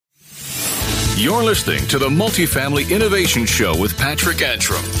You're listening to the Multifamily Innovation Show with Patrick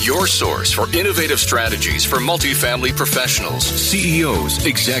Antrim, your source for innovative strategies for multifamily professionals, CEOs,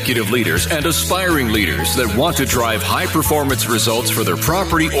 executive leaders, and aspiring leaders that want to drive high-performance results for their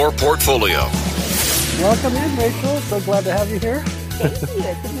property or portfolio. Welcome in, Rachael. So glad to have you here. Thank you.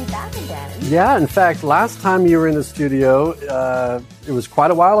 It's good to be back again. Yeah, in fact, last time you were in the studio, it was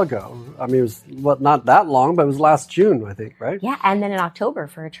quite a while ago. I mean, it was not that long, but it was last June, I think, right? Yeah, and then in October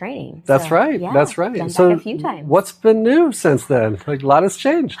for a training. That's right. Yeah, That's right. Been So back a few times. What's been new since then? Like, a lot has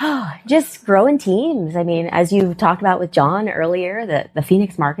changed. Just growing teams. I mean, as you talked about with John earlier, the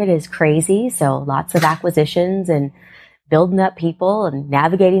Phoenix market is crazy. So lots of acquisitions and building up people and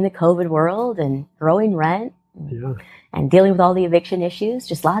navigating the COVID world and growing rent. Yeah. And dealing with all the eviction issues.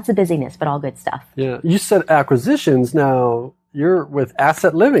 Just lots of busyness, but all good stuff. Yeah. You said acquisitions. Now, you're with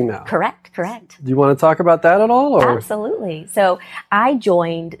Asset Living now. Correct. Do you want to talk about that at all? Or? Absolutely. So I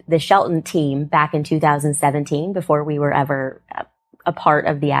joined the Shelton team back in 2017 before we were ever a part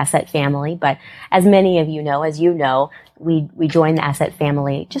of the Asset family. But as many of you know, we joined the Asset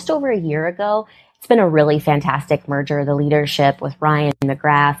family just over a year ago. It's been a really fantastic merger. The leadership with Ryan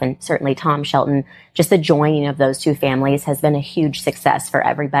McGrath and certainly Tom Shelton, just the joining of those two families has been a huge success for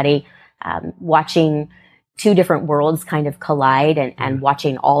everybody. Watching two different worlds kind of collide and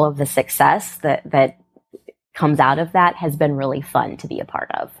watching all of the success that comes out of that has been really fun to be a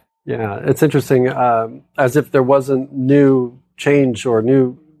part of. Yeah, it's interesting. As if there wasn't new change or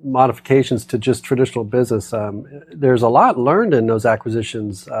new modifications to just traditional business. There's a lot learned in those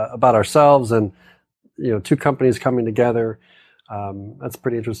acquisitions about ourselves and, two companies coming together. That's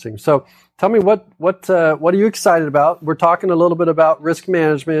pretty interesting. So tell me, what are you excited about? We're talking a little bit about risk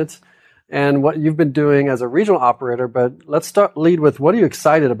management and what you've been doing as a regional operator, but let's lead with what are you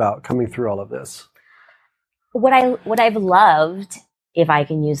excited about coming through all of this? What I've loved, if I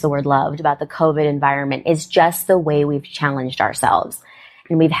can use the word loved, about the COVID environment is just the way we've challenged ourselves.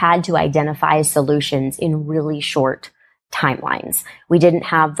 And we've had to identify solutions in really short timelines. We didn't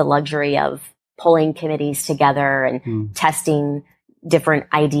have the luxury of pulling committees together and testing different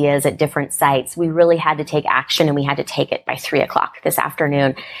ideas at different sites. We really had to take action, and we had to take it by 3:00 this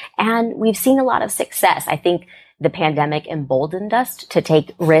afternoon. And we've seen a lot of success. I think the pandemic emboldened us to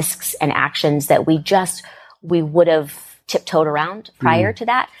take risks and actions that we would have tiptoed around prior to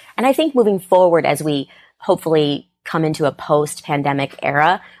that. And I think moving forward, as we hopefully come into a post-pandemic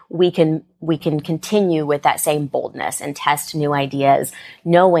era, we can continue with that same boldness and test new ideas,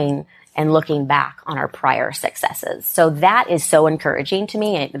 knowing and looking back on our prior successes. So that is so encouraging to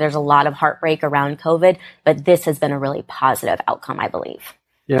me. There's a lot of heartbreak around COVID, but this has been a really positive outcome, I believe.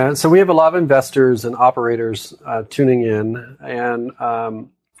 Yeah, so we have a lot of investors and operators tuning in, and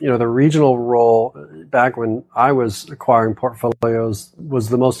the regional role back when I was acquiring portfolios was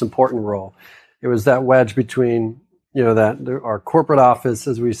the most important role. It was that wedge between our corporate office,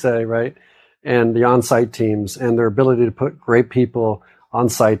 as we say, right, and the on-site teams and their ability to put great people on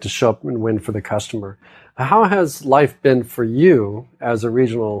site to show up and win for the customer. How has life been for you as a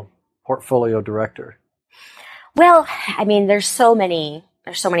regional portfolio director? Well, I mean, there's so many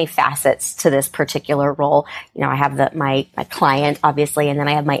facets to this particular role. I have my client, obviously, and then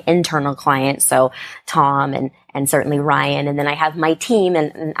I have my internal client, so Tom and certainly Ryan, and then I have my team,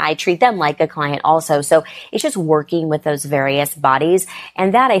 and I treat them like a client also. So it's just working with those various bodies,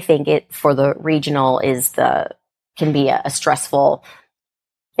 and that I think for the regional can be a stressful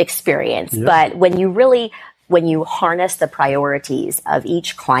experience. Yep. But when you harness the priorities of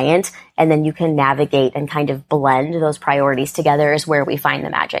each client, and then you can navigate and kind of blend those priorities together, is where we find the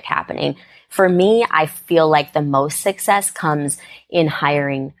magic happening. For me, I feel like the most success comes in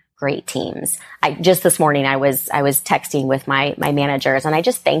hiring great teams. Just this morning, I was texting with my managers, and I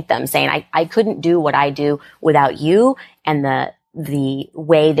just thanked them, saying I couldn't do what I do without you and the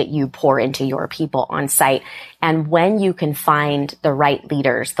way that you pour into your people on site. And when you can find the right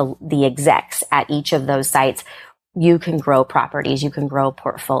leaders, the execs at each of those sites, you can grow properties, you can grow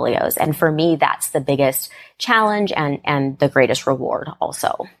portfolios. And for me, that's the biggest challenge and the greatest reward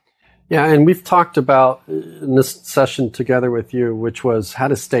also. Yeah, and we've talked about in this session together with you, which was how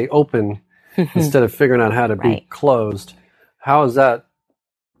to stay open instead of figuring out how to be closed. How is that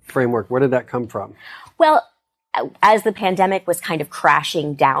framework? Where did that come from? Well, as the pandemic was kind of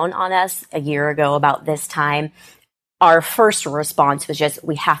crashing down on us a year ago about this time, our first response was just,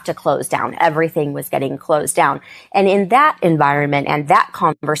 we have to close down. Everything was getting closed down. And in that environment and that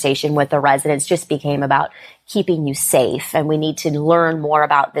conversation with the residents just became about keeping you safe. And we need to learn more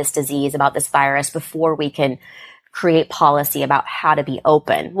about this disease, about this virus, before we can create policy about how to be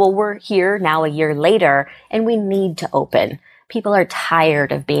open. Well, we're here now a year later, and we need to open, people are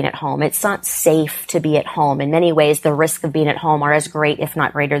tired of being at home. It's not safe to be at home. In many ways, the risks of being at home are as great, if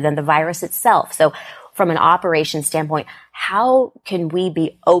not greater, than the virus itself. So from an operation standpoint, how can we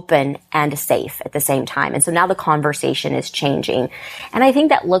be open and safe at the same time? And so now the conversation is changing. And I think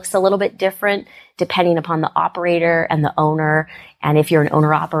that looks a little bit different depending upon the operator and the owner. And if you're an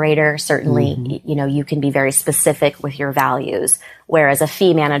owner operator, certainly, you can be very specific with your values. Whereas a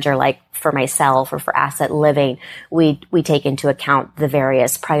fee manager, like for myself or for asset living, we take into account the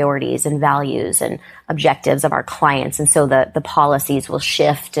various priorities and values and objectives of our clients. And so the policies will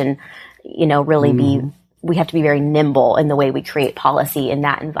shift and, really we have to be very nimble in the way we create policy in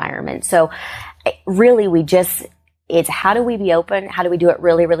that environment. So really it's how do we be open? How do we do it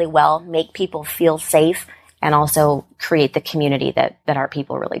really, really well? Make people feel safe and also create the community that our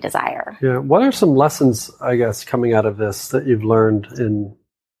people really desire. Yeah. What are some lessons, I guess, coming out of this that you've learned in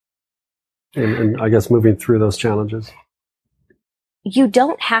I guess, moving through those challenges? You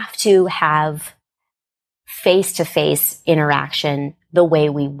don't have to have face-to-face interaction the way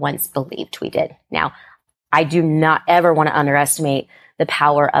we once believed we did. Now, I do not ever want to underestimate the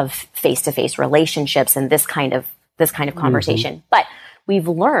power of face-to-face relationships and this kind of conversation. But we've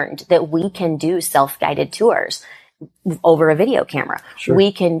learned that we can do self-guided tours over a video camera. Sure.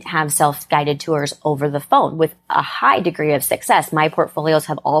 We can have self-guided tours over the phone with a high degree of success. My portfolios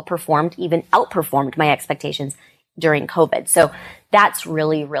have all performed, even outperformed my expectations during COVID. So that's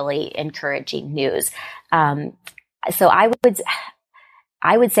really, really encouraging news. So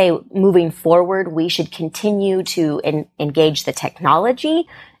I would say moving forward, we should continue to engage the technology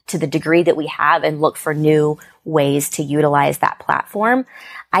to the degree that we have and look for new ways to utilize that platform.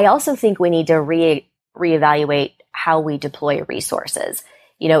 I also think we need to reevaluate how we deploy resources.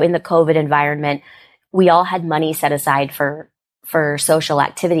 In the COVID environment, we all had money set aside for social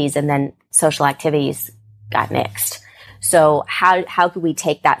activities, and then social activities got nixed. So how could we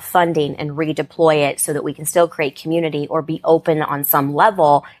take that funding and redeploy it so that we can still create community or be open on some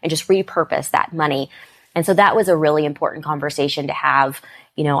level and just repurpose that money? And so that was a really important conversation to have,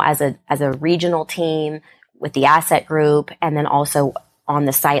 as a regional team with the asset group, and then also on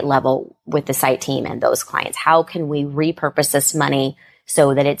the site level with the site team and those clients. How can we repurpose this money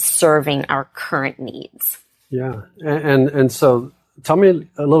so that it's serving our current needs? Yeah. And so tell me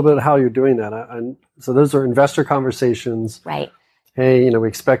a little bit how you're doing that. And so those are investor conversations. Right. Hey, we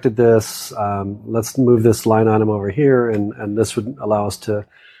expected this. Let's move this line item over here. And this would allow us to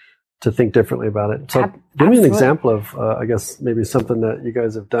think differently about it. So give me an example of, I guess, maybe something that you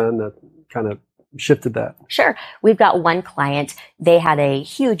guys have done that kind of shifted that. Sure. We've got one client. They had a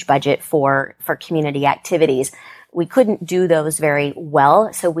huge budget for community activities. We couldn't do those very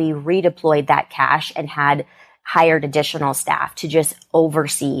well. So we redeployed that cash and had hired additional staff to just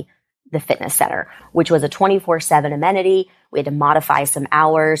oversee the fitness center, which was a 24/7 amenity. We had to modify some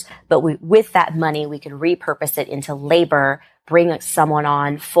hours, but with that money, we could repurpose it into labor, bring someone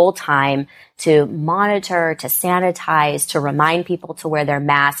on full time to monitor, to sanitize, to remind people to wear their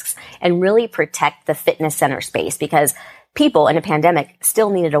masks, and really protect the fitness center space, because people in a pandemic still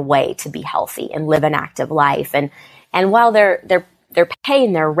needed a way to be healthy and live an active life. And while they're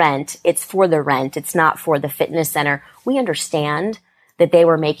paying their rent, it's for the rent. It's not for the fitness center. We understand that they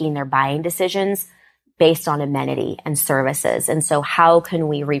were making their buying decisions based on amenity and services. And so how can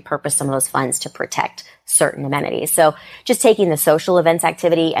we repurpose some of those funds to protect certain amenities? So just taking the social events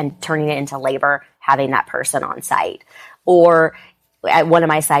activity and turning it into labor, having that person on site. Or at one of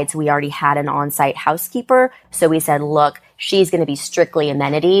my sites, we already had an on-site housekeeper. So we said, look, she's going to be strictly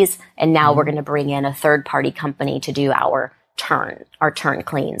amenities. And now we're going to bring in a third-party company to do our turn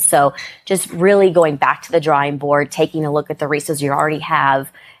cleans. So just really going back to the drawing board, taking a look at the resources you already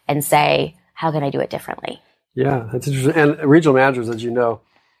have and say, how can I do it differently? Yeah, that's interesting. And regional managers, as you know,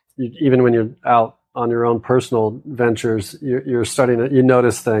 even when you're out on your own personal ventures, you're starting to, you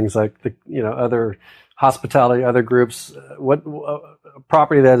notice things like other hospitality, other groups, what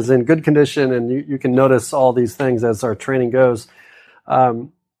property that is in good condition, and you can notice all these things as our training goes.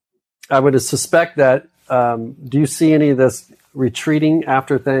 I would suspect that. Do you see any of this retreating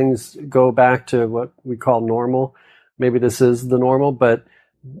after things go back to what we call normal? Maybe this is the normal, but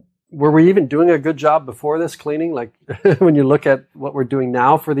were we even doing a good job before this cleaning? Like when you look at what we're doing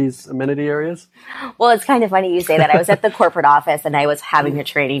now for these amenity areas? Well, it's kind of funny you say that. I was at the corporate office and I was having a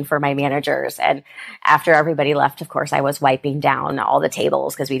training for my managers. And after everybody left, of course, I was wiping down all the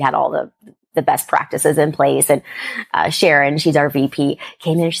tables because we'd had all the the best practices in place. And Sharon, she's our VP,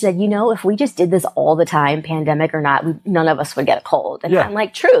 came in and she said, if we just did this all the time, pandemic or not, none of us would get a cold. And I'm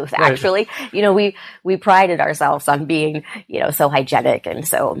like, truth, actually. Right. We prided ourselves on being, so hygienic and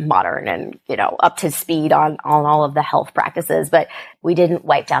so modern and, up to speed on all of the health practices, but we didn't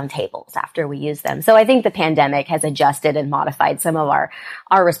wipe down tables after we used them. So I think the pandemic has adjusted and modified some of our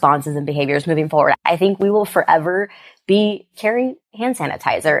responses and behaviors moving forward. I think we will forever be carrying hand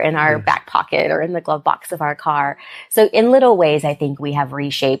sanitizer in our back pocket or in the glove box of our car. So in little ways, I think we have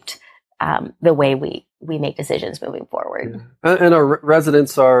reshaped the way we make decisions moving forward. Yeah. And our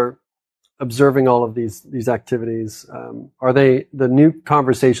residents are observing all of these activities. Are they the new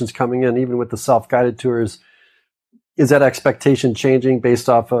conversations coming in, even with the self-guided tours? Is that expectation changing based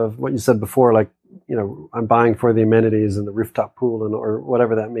off of what you said before, like, I'm buying for the amenities and the rooftop pool or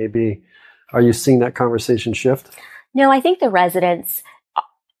whatever that may be? Are you seeing that conversation shift? No, I think the residents,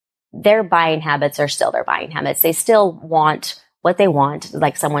 their buying habits are still their buying habits. They still want what they want.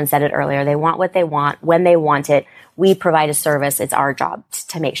 Like someone said it earlier, they want what they want when they want it. We provide a service. It's our job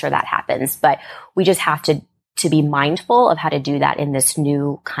to make sure that happens. But we just have to be mindful of how to do that in this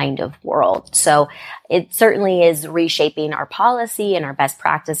new kind of world. So it certainly is reshaping our policy and our best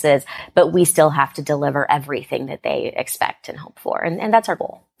practices, but we still have to deliver everything that they expect and hope for. And that's our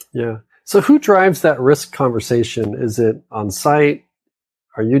goal. Yeah. So who drives that risk conversation? Is it on site?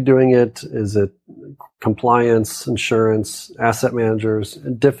 Are you doing it? Is it compliance, insurance, asset managers,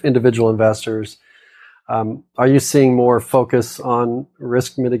 individual investors? Are you seeing more focus on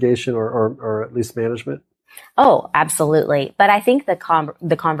risk mitigation or at least management? Oh, absolutely. But I think the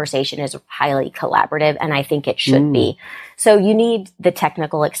conversation is highly collaborative, and I think it should be. So you need the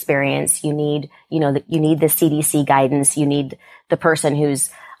technical experience. You need, you need the CDC guidance. You need the person who's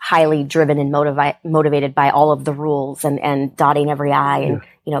highly driven and motivated by all of the rules and dotting every I and,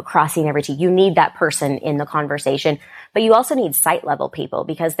 crossing every T. You need that person in the conversation, but you also need site level people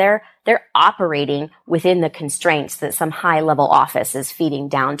because they're operating within the constraints that some high level office is feeding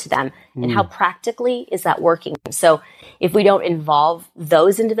down to them. And how practically is that working? So if we don't involve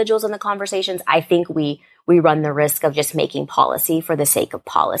those individuals in the conversations, I think we run the risk of just making policy for the sake of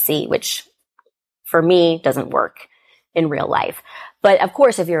policy, which for me doesn't work in real life. But of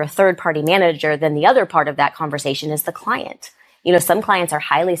course, if you're a third party manager, then the other part of that conversation is the client. Some clients are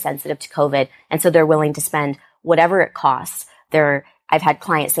highly sensitive to COVID, and so they're willing to spend whatever it costs. I've had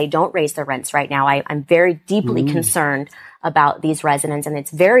clients say, don't raise their rents right now. I'm very deeply concerned about these residents, and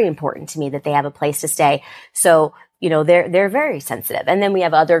it's very important to me that they have a place to stay. So, they're very sensitive. And then we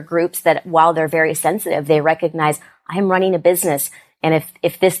have other groups that, while they're very sensitive, they recognize I'm running a business. And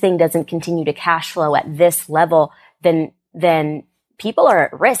if this thing doesn't continue to cash flow at this level, then people are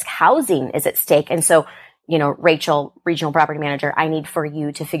at risk. Housing is at stake. And so, Rachael, regional property manager, I need for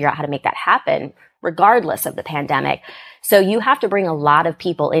you to figure out how to make that happen, regardless of the pandemic. So you have to bring a lot of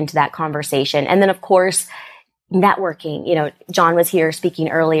people into that conversation. And then, of course, networking. John was here speaking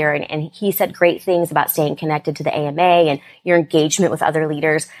earlier, and he said great things about staying connected to the AMA and your engagement with other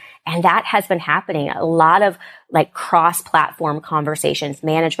leaders. And that has been happening. A lot of cross-platform conversations,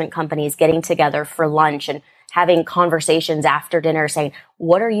 management companies getting together for lunch and having conversations after dinner saying,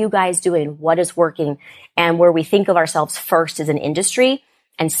 what are you guys doing? What is working? And where we think of ourselves first as an industry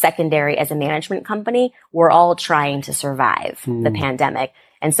and secondary as a management company, we're all trying to survive the pandemic.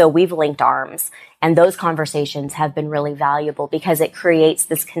 And so we've linked arms, and those conversations have been really valuable because it creates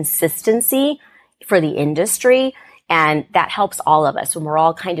this consistency for the industry. And that helps all of us when we're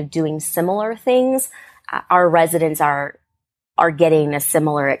all kind of doing similar things. Our residents are getting a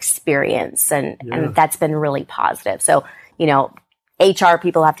similar experience, and that's been really positive. So, HR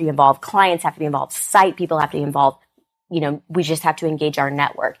people have to be involved, clients have to be involved, site people have to be involved. We just have to engage our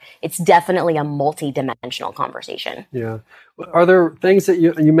network. It's definitely a multi-dimensional conversation. Yeah. Are there things that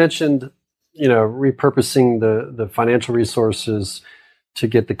you mentioned, repurposing the financial resources to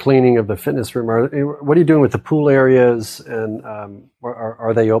get the cleaning of the fitness room? What are you doing with the pool areas, and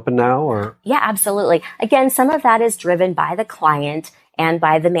are they open now? Or yeah, absolutely. Again, some of that is driven by the client and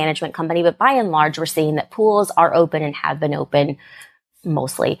by the management company, but by and large, we're seeing that pools are open and have been open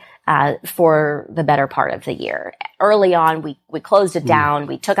mostly for the better part of the year. Early on, we closed it down,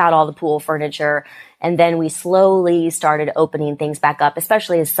 we took out all the pool furniture, and then we slowly started opening things back up,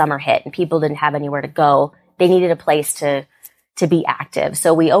 especially as summer hit and people didn't have anywhere to go. They needed a place to be active.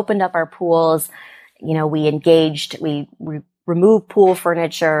 So we opened up our pools, we engaged, we removed pool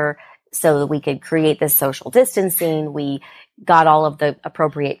furniture so that we could create this social distancing. We got all of the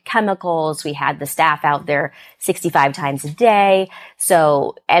appropriate chemicals. We had the staff out there 65 times a day.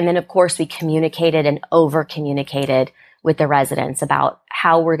 So, and then of course we communicated and over communicated with the residents about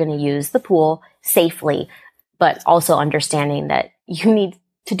how we're going to use the pool safely, but also understanding that you need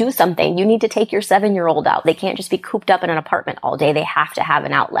to do something. You need to take your 7-year-old out. They can't just be cooped up in an apartment all day. They have to have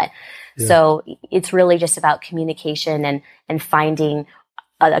an outlet. Yeah. So it's really just about communication and finding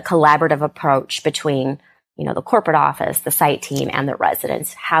a collaborative approach between, the corporate office, the site team, and the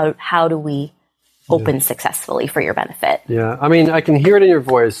residents. How do we open successfully for your benefit? Yeah. I mean, I can hear it in your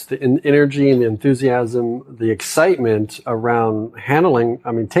voice, the energy and the enthusiasm, the excitement around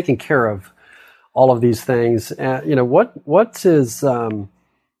taking care of all of these things. How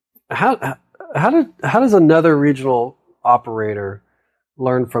does another regional operator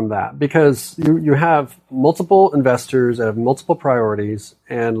learn from that? Because you have multiple investors that have multiple priorities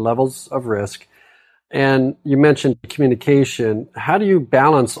and levels of risk. And you mentioned communication. How do you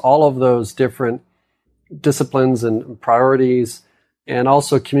balance all of those different disciplines and priorities and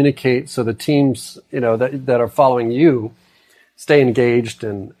also communicate so the teams, that are following you stay engaged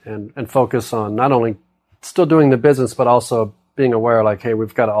and focus on not only still doing the business, but also being aware, like, hey,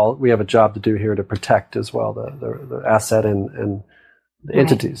 we have a job to do here to protect as well the asset and the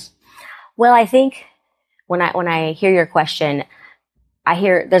entities. Well, I think when I hear your question, I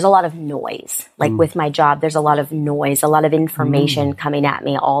hear there's a lot of noise. Like with my job, there's a lot of noise, a lot of information coming at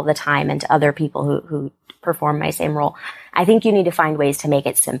me all the time, and to other people who perform my same role. I think you need to find ways to make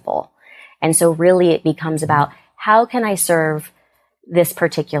it simple. And so really it becomes about, how can I serve this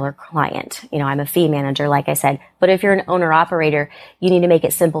particular client? I'm a fee manager, like I said, but if you're an owner operator, you need to make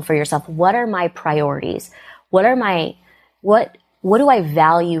it simple for yourself. What are my priorities? What do I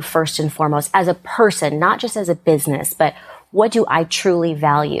value first and foremost as a person, not just as a business, but what do I truly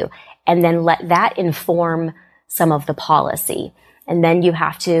value? And then let that inform some of the policy. And then you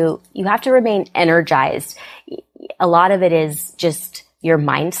have to remain energized. A lot of it is just your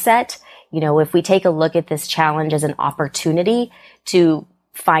mindset. If we take a look at this challenge as an opportunity to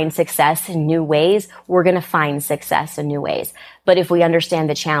find success in new ways, we're going to find success in new ways. But if we understand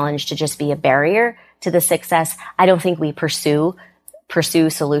the challenge to just be a barrier to the success, I don't think we pursue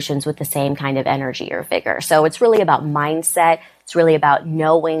solutions with the same kind of energy or vigor. So it's really about mindset. It's really about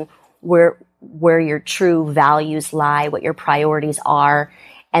knowing where your true values lie, what your priorities are,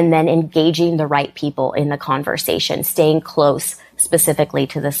 and then engaging the right people in the conversation, staying close specifically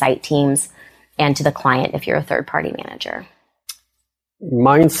to the site teams and to the client if you're a third-party manager.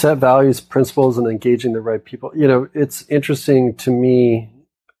 Mindset, values, principles, and engaging the right people. It's interesting to me.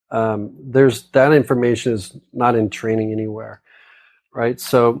 There's that information is not in training anywhere, right?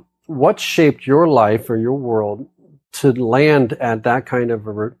 So what shaped your life or your world to land at that kind of,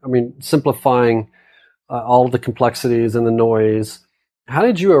 simplifying all the complexities and the noise? How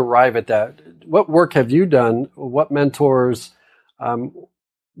did you arrive at that? What work have you done? What mentors?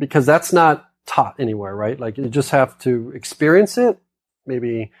 Because that's not taught anywhere, right? Like, you just have to experience it,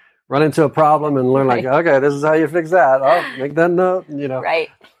 maybe run into a problem and learn, like, okay, this is how you fix that. Oh, make that note, Right.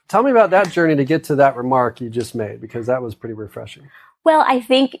 Tell me about that journey to get to that remark you just made, because that was pretty refreshing. Well, I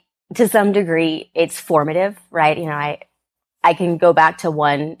think to some degree it's formative, right? I can go back to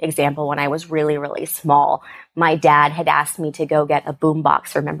one example when I was really, really small. My dad had asked me to go get a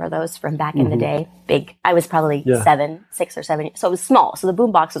boombox. Remember those from back in the day? Big. I was probably 6 or 7. So it was small. So the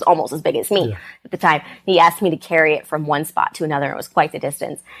boombox was almost as big as me at the time. He asked me to carry it from one spot to another. It was quite the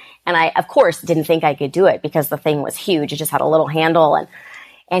distance. And I, of course, didn't think I could do it because the thing was huge. It just had a little handle.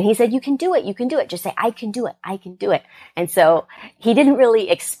 And he said, you can do it. You can do it. Just say, I can do it. I can do it. And so he didn't really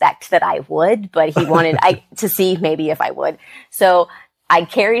expect that I would, but he wanted to see maybe if I would. So I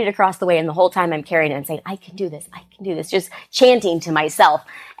carried it across the way, and the whole time I'm carrying it and saying, I can do this. I can do this. Just chanting to myself.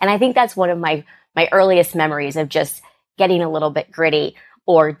 And I think that's one of my earliest memories of just getting a little bit gritty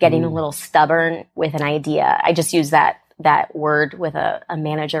or getting a little stubborn with an idea. I just used that word with a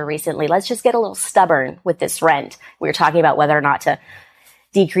manager recently. Let's just get a little stubborn with this rent. We were talking about whether or not to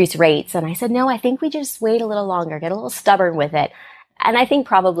decrease rates. And I said, no, I think we just wait a little longer, get a little stubborn with it. And I think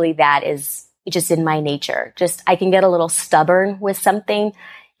probably that is just in my nature. Just, I can get a little stubborn with something,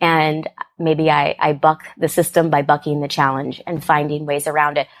 and maybe I buck the system by bucking the challenge and finding ways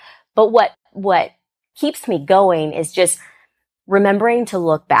around it. But what keeps me going is just remembering to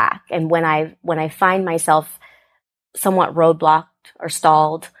look back. And when I find myself somewhat roadblocked or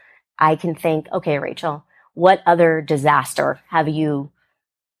stalled, I can think, okay, Rachael, what other disaster have you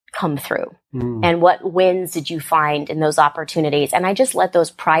come through? And what wins did you find in those opportunities? And I just let those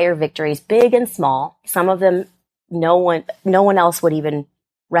prior victories, big and small, some of them no one else would even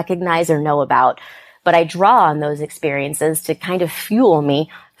recognize or know about, but I draw on those experiences to kind of fuel me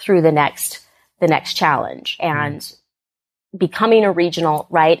through the next challenge. And becoming a regional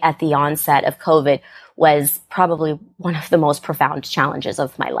right at the onset of COVID was probably one of the most profound challenges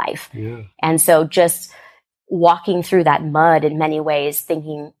of my life. Yeah. And so just walking through that mud in many ways,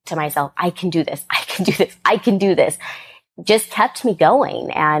 thinking to myself, I can do this, I can do this, I can do this, just kept me going.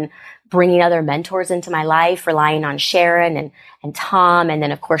 And bringing other mentors into my life, relying on Sharon and Tom, and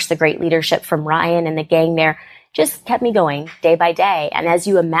then of course the great leadership from Ryan and the gang there, just kept me going day by day. And as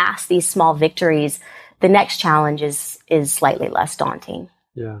you amass these small victories, the next challenge is slightly less daunting.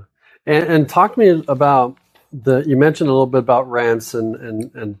 Yeah. And talk to me about you mentioned a little bit about rents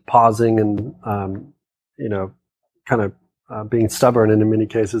and pausing and, kind of being stubborn in many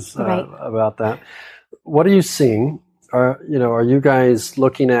cases Right. about that. What are you seeing? Are you guys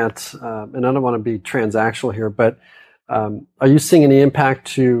looking at, and I don't want to be transactional here, but are you seeing any impact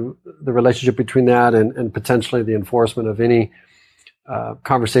to the relationship between that and potentially the enforcement of any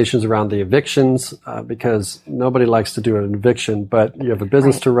conversations around the evictions, because nobody likes to do an eviction, but you have a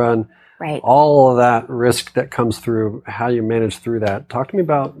business Right. to run, Right. all of that risk that comes through, how you manage through that. Talk to me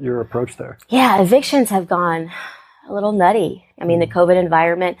about your approach there. Yeah, evictions have gone a little nutty. I mean, the COVID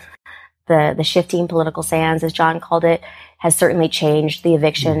environment, the shifting political sands, as John called it, has certainly changed the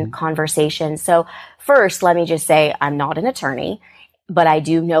eviction conversation. So first, let me just say I'm not an attorney, but I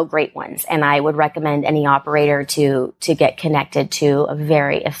do know great ones. And I would recommend any operator to get connected to a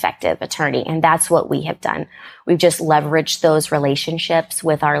very effective attorney. And that's what we have done. We've just leveraged those relationships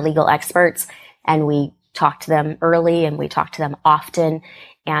with our legal experts, and we talk to them early and we talk to them often,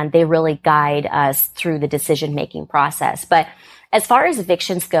 and they really guide us through the decision-making process. But as far as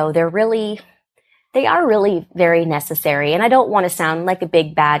evictions go, they are really very necessary. And I don't want to sound like a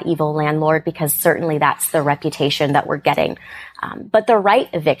big, bad, evil landlord, because certainly that's the reputation that we're getting. But the right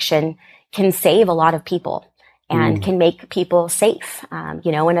eviction can save a lot of people and can make people safe.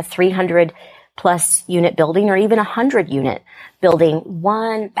 In a 300 plus unit building or even 100 unit building,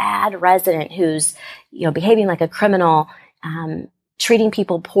 one bad resident who's, behaving like a criminal, treating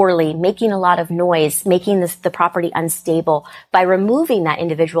people poorly, making a lot of noise, making the property unstable. By removing that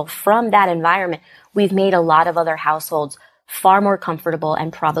individual from that environment, we've made a lot of other households far more comfortable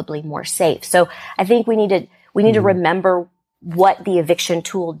and probably more safe. So I think we need to remember what the eviction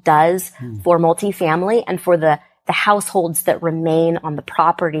tool does for multifamily and for the households that remain on the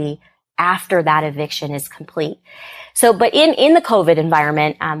property after that eviction is complete. So, but in the COVID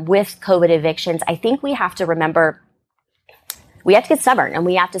environment, with COVID evictions, I think we have to remember, we have to get stubborn, and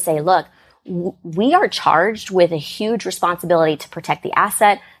we have to say, look, we are charged with a huge responsibility to protect the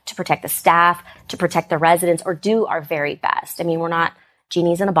asset, to protect the staff, to protect the residents, or do our very best. I mean, we're not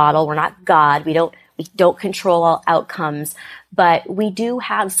genies in a bottle. We're not God. We don't control all outcomes, but we do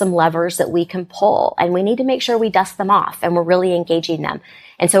have some levers that we can pull, and we need to make sure we dust them off and we're really engaging them.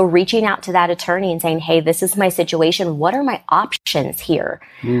 And so reaching out to that attorney and saying, hey, this is my situation. What are my options here?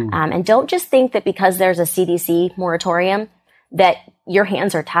 And don't just think that because there's a CDC moratorium that your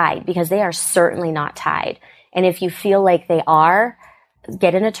hands are tied, because they are certainly not tied. And if you feel like they are,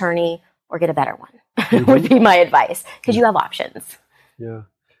 get an attorney or get a better one would be my advice, because you have options. Yeah.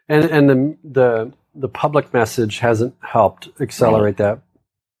 And the public message hasn't helped accelerate that.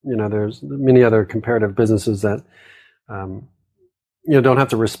 There's many other comparative businesses that, don't have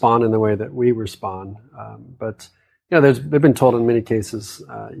to respond in the way that we respond. But they've been told in many cases,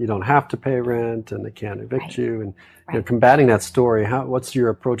 you don't have to pay rent and they can't evict you. And combating that story, what's your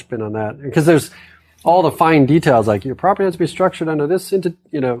approach been on that? Because there's all the fine details, like your property has to be structured under this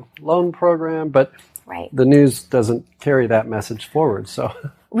loan program, but the news doesn't carry that message forward. So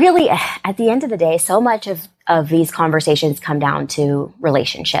really, at the end of the day, so much of these conversations come down to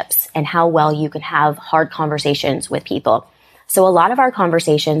relationships and how well you can have hard conversations with people. So a lot of our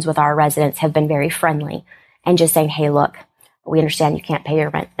conversations with our residents have been very friendly and just saying, hey, look, we understand you can't pay your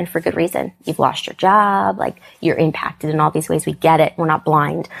rent, and for good reason. You've lost your job, you're impacted in all these ways. We get it. We're not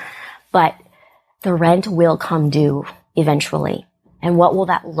blind. But the rent will come due eventually. And what will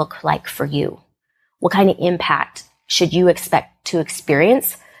that look like for you? What kind of impact should you expect to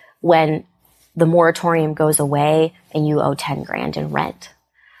experience when the moratorium goes away and you owe 10 grand in rent?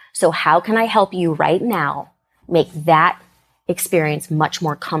 So how can I help you right now make that experience much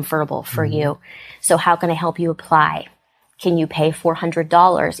more comfortable for you? So how can I help you apply? Can you pay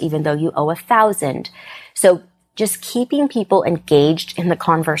 $400 even though you owe $1,000? So just keeping people engaged in the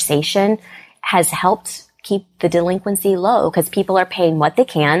conversation has helped keep the delinquency low, because people are paying what they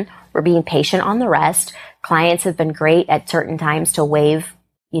can. We're being patient on the rest. Clients have been great at certain times to waive,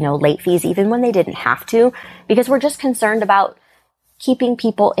 late fees, even when they didn't have to, because we're just concerned about keeping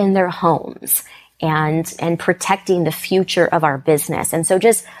people in their homes and protecting the future of our business. And so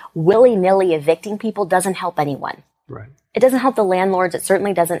just willy-nilly evicting people doesn't help anyone. Right. doesn't help the landlords. It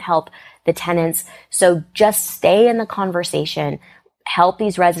certainly doesn't help the tenants. So just stay in the conversation. Help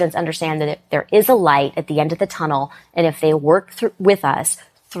these residents understand that there is a light at the end of the tunnel. And if they work with us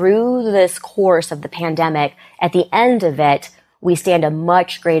through this course of the pandemic, at the end of it, we stand a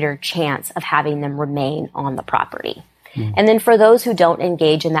much greater chance of having them remain on the property. And then for those who don't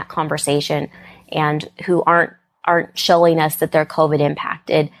engage in that conversation and who aren't showing us that they're COVID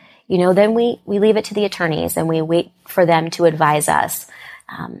impacted, then we leave it to the attorneys and we wait for them to advise us.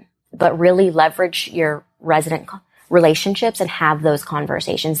 But really leverage your resident relationships and have those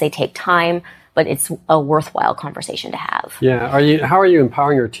conversations. They take time, but it's a worthwhile conversation to have. Yeah. How are you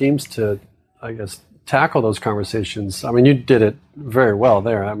empowering your teams to, I guess, tackle those conversations? I mean, you did it very well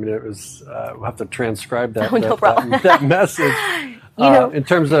there. I mean, it was, we'll have to transcribe that, no problem. that message. In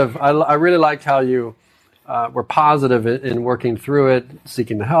terms of, I really liked how you were positive in working through it,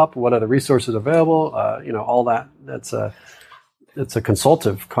 seeking the help, what are the resources available, all that. It's a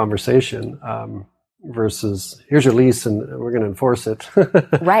consultative conversation versus here's your lease and we're going to enforce it.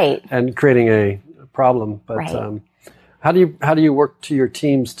 Right. And creating a problem. But right. How do you work to your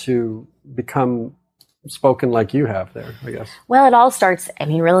teams to become spoken like you have there, I guess? Well, it all starts,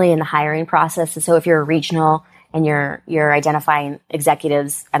 really in the hiring process. And so if you're a regional and you're identifying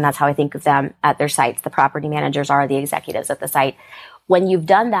executives, and that's how I think of them at their sites, the property managers are the executives at the site. When you've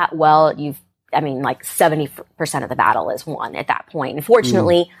done that well, 70% of the battle is won at that point. And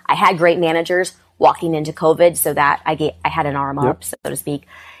fortunately, I had great managers walking into COVID so that I had an arm up, so to speak,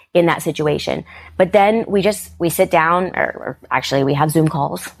 in that situation. But then we sit down, or actually we have Zoom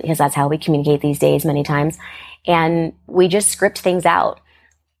calls because that's how we communicate these days many times. And we just script things out.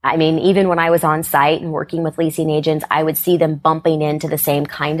 Even when I was on site and working with leasing agents, I would see them bumping into the same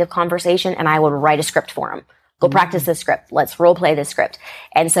kind of conversation and I would write a script for them. Go practice this script. Let's role play this script.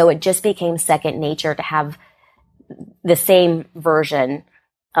 And so it just became second nature to have the same version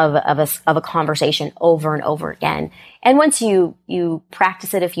of a conversation over and over again. And once you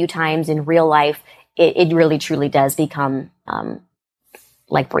practice it a few times in real life, it really truly does become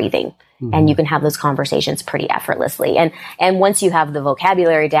like breathing. And you can have those conversations pretty effortlessly. And once you have the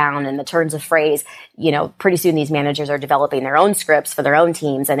vocabulary down and the turns of phrase, pretty soon these managers are developing their own scripts for their own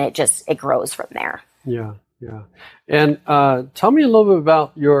teams, and it grows from there. Yeah. Yeah. And tell me a little bit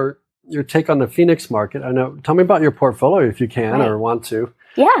about your take on the Phoenix market. Tell me about your portfolio if you can or want to.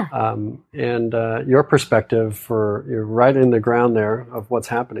 Yeah. And your perspective you're right in the ground there of what's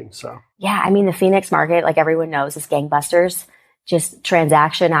happening. So. Yeah. The Phoenix market, like everyone knows, is gangbusters. Just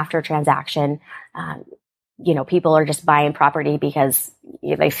transaction after transaction. People are just buying property because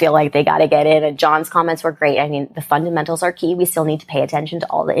they feel like they got to get in. And John's comments were great. The fundamentals are key. We still need to pay attention to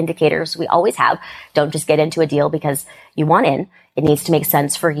all the indicators we always have. Don't just get into a deal because you want in. It needs to make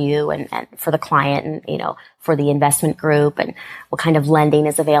sense for you and for the client and, for the investment group and what kind of lending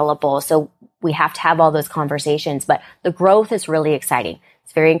is available. So we have to have all those conversations, but the growth is really exciting.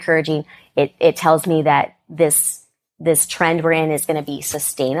 It's very encouraging. It tells me that this trend we're in is going to be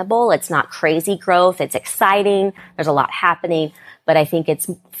sustainable. It's not crazy growth. It's exciting. There's a lot happening, but I think it's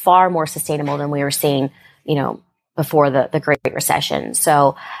far more sustainable than we were seeing, before the Great Recession.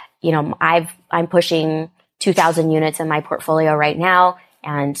 So, I'm pushing 2,000 units in my portfolio right now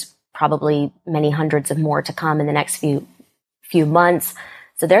and probably many hundreds of more to come in the next few months.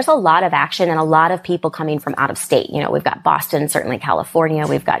 So there's a lot of action and a lot of people coming from out of state. We've got Boston, certainly California.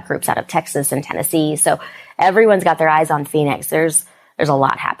 We've got groups out of Texas and Tennessee. So everyone's got their eyes on Phoenix. There's a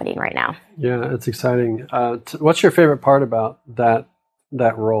lot happening right now. Yeah, it's exciting. What's your favorite part about that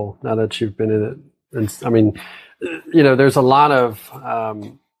role now that you've been in it? And there's a lot of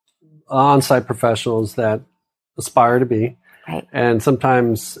on-site professionals that aspire to be. Right. And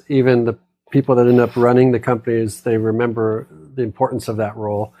sometimes even the people that end up running the companies, they remember the importance of that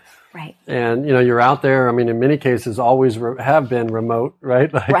role. Right. And, you're out there, in many cases, always have been remote,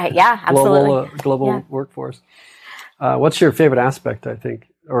 right? Right, yeah, absolutely. Global workforce. What's your favorite aspect, I think,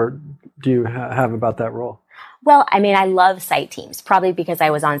 or do you have about that role? Well, I love site teams, probably because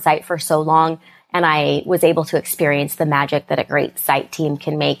I was on site for so long and I was able to experience the magic that a great site team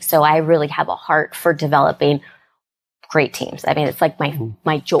can make. So I really have a heart for developing great teams. It's like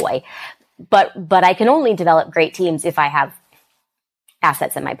my joy. But I can only develop great teams if I have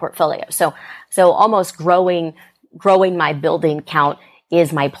assets in my portfolio. So almost growing my building count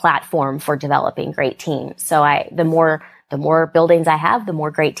is my platform for developing great teams. So the more buildings I have, the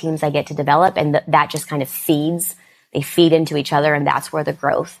more great teams I get to develop, and that just kind of feeds they feed into each other, and that's where the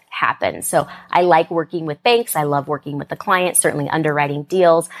growth happens. So I like working with banks. I love working with the client, certainly underwriting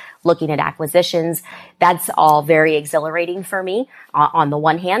deals, looking at acquisitions. That's all very exhilarating for me on the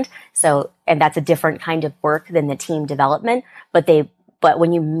one hand. So, and that's a different kind of work than the team development. But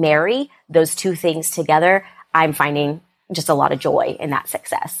when you marry those two things together, I'm finding just a lot of joy in that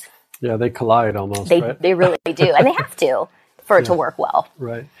success. Yeah, they collide almost, right? They really do. And they have to for it to work well.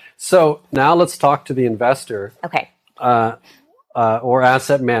 Right. So now let's talk to the investor. Okay. Or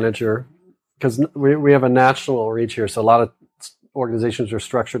asset manager, because we have a national reach here. So a lot of organizations are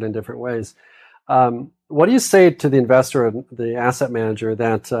structured in different ways. What do you say to the investor and the asset manager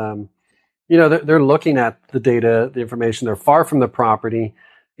that, they're looking at the data, the information, they're far from the property,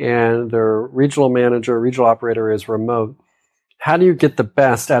 and their regional manager, regional operator is remote? How do you get the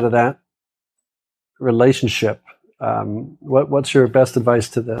best out of that relationship? What's your best advice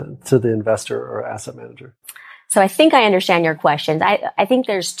to the investor or asset manager? So I think I understand your questions. I think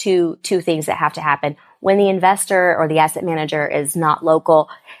there's two things that have to happen. When the investor or the asset manager is not local,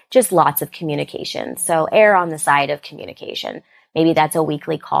 just lots of communication. So err on the side of communication. Maybe that's a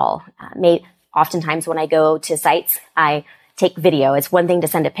weekly call. Oftentimes when I go to sites, I take video. It's one thing to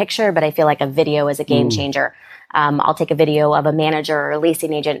send a picture, but I feel like a video is a game changer. I'll take a video of a manager or a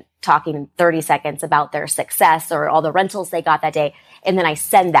leasing agent talking 30 seconds about their success or all the rentals they got that day. And then I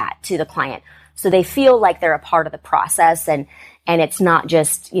send that to the client. So they feel like they're a part of the process, and it's not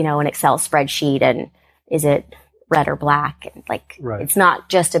just, an Excel spreadsheet and is it red or black? And right. It's not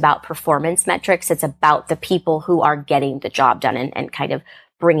just about performance metrics. It's about the people who are getting the job done and kind of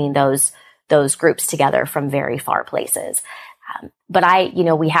bringing those groups together from very far places. But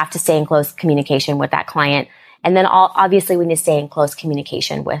we have to stay in close communication with that client. And then obviously we need to stay in close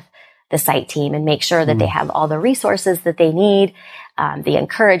communication with the site team and make sure that they have all the resources that they need, the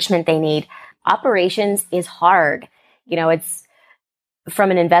encouragement they need. Operations is hard. It's from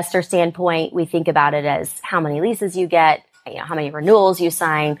an investor standpoint, we think about it as how many leases you get, how many renewals you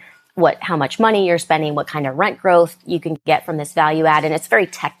sign, how much money you're spending, what kind of rent growth you can get from this value add. And it's very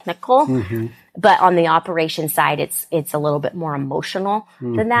technical. Mm-hmm. But on the operations side, it's a little bit more emotional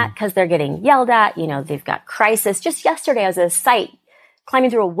than that, because they're getting yelled at. They've got crisis. Just yesterday, I was at a site climbing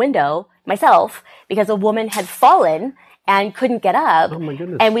through a window myself because a woman had fallen and couldn't get up. Oh my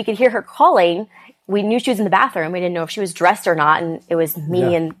goodness. And we could hear her calling. We knew she was in the bathroom. We didn't know if she was dressed or not. And it was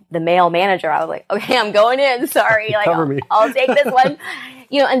me and the male manager. I was like, okay, I'm going in. Sorry. Cover me. I'll take this one.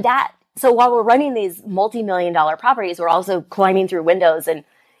 And that. So while we're running these multi-million-dollar properties, we're also climbing through windows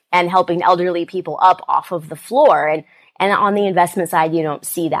and helping elderly people up off of the floor. And on the investment side, you don't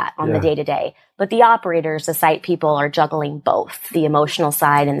see that on the day-to-day. But the operators, the site people are juggling both the emotional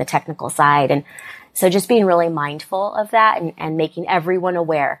side and the technical side. And so just being really mindful of that and making everyone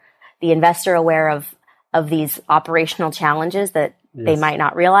aware, the investor aware of these operational challenges that they might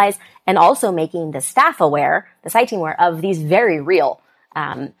not realize, and also making the staff aware, the site team aware of these very real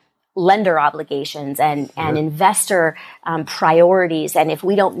lender obligations and investor priorities. And if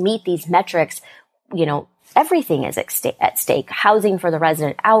we don't meet these metrics, everything is at stake. Housing for the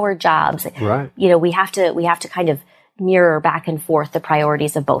resident, our jobs. Right. We have to kind of mirror back and forth the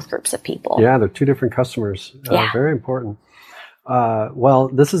priorities of both groups of people. Yeah, they're two different customers. Very important. Well,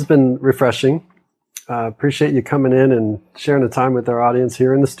 this has been refreshing. Appreciate you coming in and sharing the time with our audience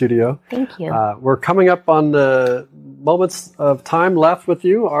here in the studio. Thank you. We're coming up on the moments of time left with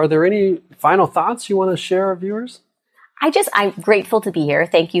you. Are there any final thoughts you want to share with viewers? I'm grateful to be here.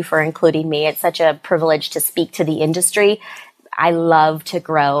 Thank you for including me. It's such a privilege to speak to the industry. I love to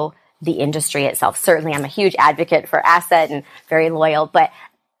grow the industry itself. Certainly, I'm a huge advocate for asset and very loyal, but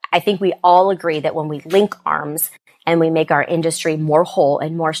I think we all agree that when we link arms and we make our industry more whole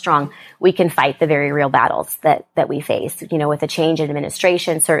and more strong, we can fight the very real battles that we face. With the change in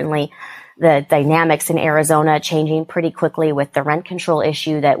administration, certainly the dynamics in Arizona changing pretty quickly with the rent control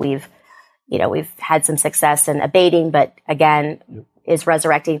issue that we've had some success in abating, but again, is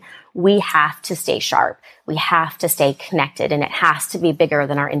resurrecting. We have to stay sharp. We have to stay connected, and it has to be bigger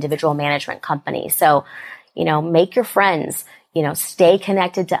than our individual management company. So, make your friends, stay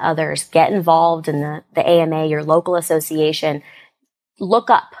connected to others, get involved in the AMA, your local association.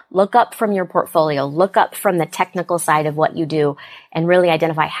 Look up from your portfolio, look up from the technical side of what you do, and really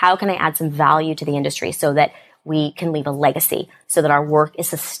identify how can I add some value to the industry so that we can leave a legacy, so that our work is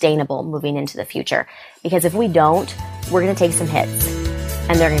sustainable moving into the future. Because if we don't, we're going to take some hits,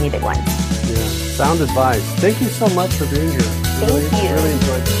 and they're going to be big ones. Yeah, sound advice. Thank you so much for being here. Thank you. Really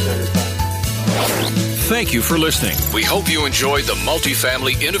enjoyed this time. Thank you for listening. We hope you enjoyed the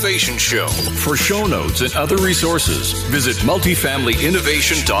Multifamily Innovation Show. For show notes and other resources, visit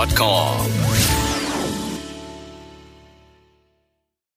multifamilyinnovation.com.